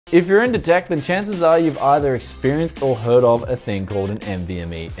If you're into tech, then chances are you've either experienced or heard of a thing called an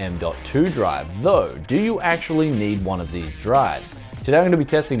NVMe M.2 drive. Though, do you actually need one of these drives? Today I'm going to be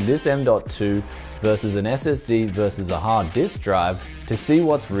testing this M.2 versus an SSD versus a hard disk drive to see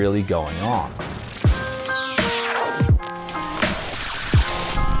what's really going on.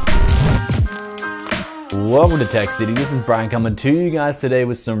 Welcome to Tech City, this is Brian coming to you guys today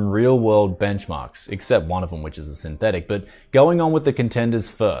with some real world benchmarks, except one of them which is a synthetic, but going on with the contenders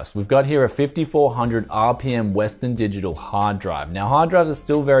first. We've got here a 5400 RPM Western Digital hard drive. Now hard drives are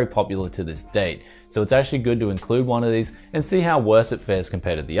still very popular to this date, so it's actually good to include one of these and see how worse it fares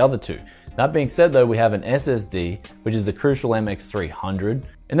compared to the other two. That being said though, we have an SSD, which is the Crucial MX300,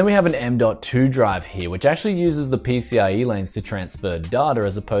 and then we have an M.2 drive here, which actually uses the PCIe lanes to transfer data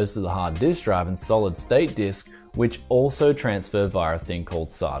as opposed to the hard disk drive and solid state disk, which also transfer via a thing called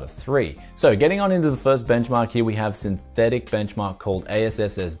SATA 3. So getting on into the first benchmark here, we have synthetic benchmark called A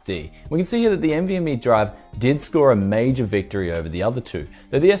SSD. We can see here that the NVMe drive did score a major victory over the other two.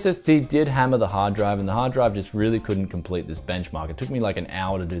 Though the SSD did hammer the hard drive, and the hard drive just really couldn't complete this benchmark. It took me like an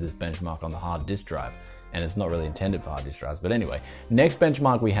hour to do this benchmark on the hard disk drive, and it's not really intended for hard disk drives. But anyway, next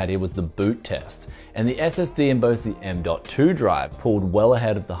benchmark we had here was the boot test. And the SSD in both the M.2 drive pulled well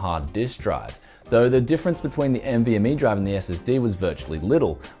ahead of the hard disk drive, though the difference between the NVMe drive and the SSD was virtually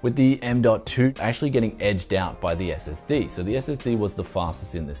little, with the M.2 actually getting edged out by the SSD. So the SSD was the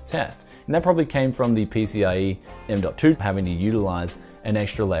fastest in this test. And that probably came from the PCIe M.2 having to utilize an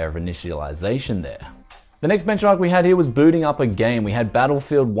extra layer of initialization there. The next benchmark we had here was booting up a game. We had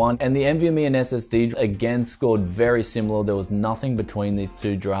Battlefield 1 and the NVMe and SSD again scored very similar. There was nothing between these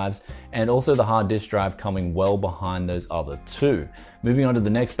two drives, and also the hard disk drive coming well behind those other two. Moving on to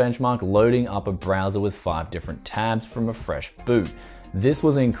the next benchmark, loading up a browser with 5 different tabs from a fresh boot. This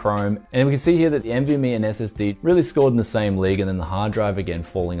was in Chrome, and we can see here that the NVMe and SSD really scored in the same league, and then the hard drive again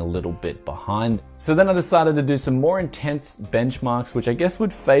falling a little bit behind. So then I decided to do some more intense benchmarks, which I guess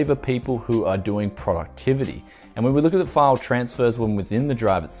would favor people who are doing productivity. And when we look at the file transfers when within the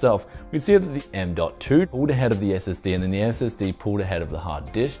drive itself, we see that the M.2 pulled ahead of the SSD, and then the SSD pulled ahead of the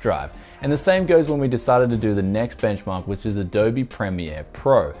hard disk drive. And the same goes when we decided to do the next benchmark, which is Adobe Premiere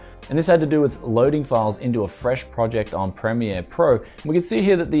Pro. And this had to do with loading files into a fresh project on Premiere Pro. And we can see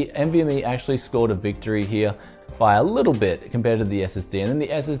here that the NVMe actually scored a victory here by a little bit compared to the SSD. And then the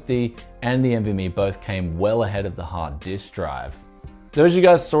SSD and the NVMe both came well ahead of the hard disk drive. So as you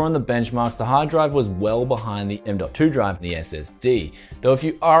guys saw in the benchmarks, the hard drive was well behind the M.2 drive and the SSD. Though if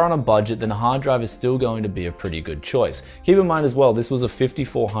you are on a budget, then a hard drive is still going to be a pretty good choice. Keep in mind as well, this was a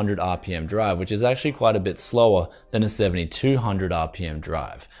 5400 RPM drive, which is actually quite a bit slower than a 7200 RPM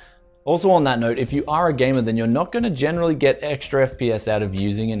drive. Also on that note, if you are a gamer, then you're not going to generally get extra FPS out of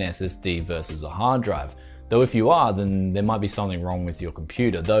using an SSD versus a hard drive. Though if you are, then there might be something wrong with your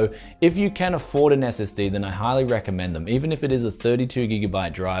computer. Though if you can afford an SSD, then I highly recommend them. Even if it is a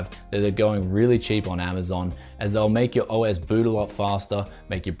 32GB drive, they're going really cheap on Amazon, as they'll make your OS boot a lot faster,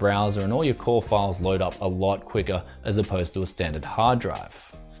 make your browser and all your core files load up a lot quicker as opposed to a standard hard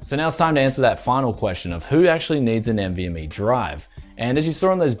drive. So now it's time to answer that final question of who actually needs an NVMe drive. And as you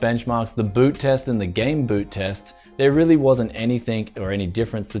saw in those benchmarks, the boot test and the game boot test, there really wasn't anything or any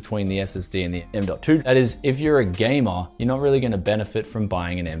difference between the SSD and the M.2. That is, if you're a gamer, you're not really going to benefit from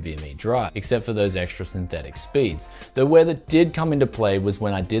buying an NVMe drive, except for those extra synthetic speeds. Though where that did come into play was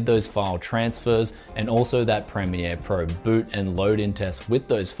when I did those file transfers and also that Premiere Pro boot and load in tests with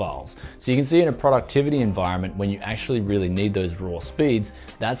those files. So you can see in a productivity environment, when you actually really need those raw speeds,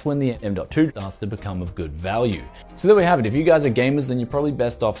 that's when the M.2 starts to become of good value. So there we have it. If you guys are gamers, then you're probably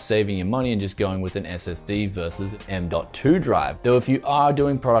best off saving your money and just going with an SSD versus M.2 drive. Though if you are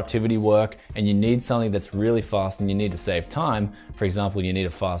doing productivity work and you need something that's really fast and you need to save time, for example, you need a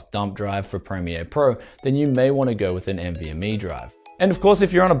fast dump drive for Premiere Pro, then you may want to go with an NVMe drive. And of course,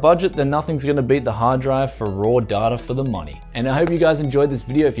 if you're on a budget, then nothing's going to beat the hard drive for raw data for the money. And I hope you guys enjoyed this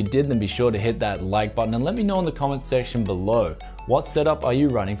video. If you did, then be sure to hit that like button and let me know in the comments section below. What setup are you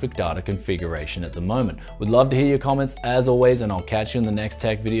running for data configuration at the moment? Would love to hear your comments as always, and I'll catch you in the next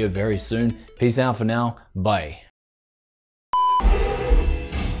tech video very soon. Peace out for now. Bye.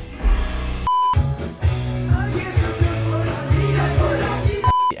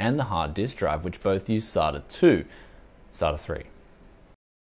 And the hard disk drive, which both use SATA 2, SATA 3.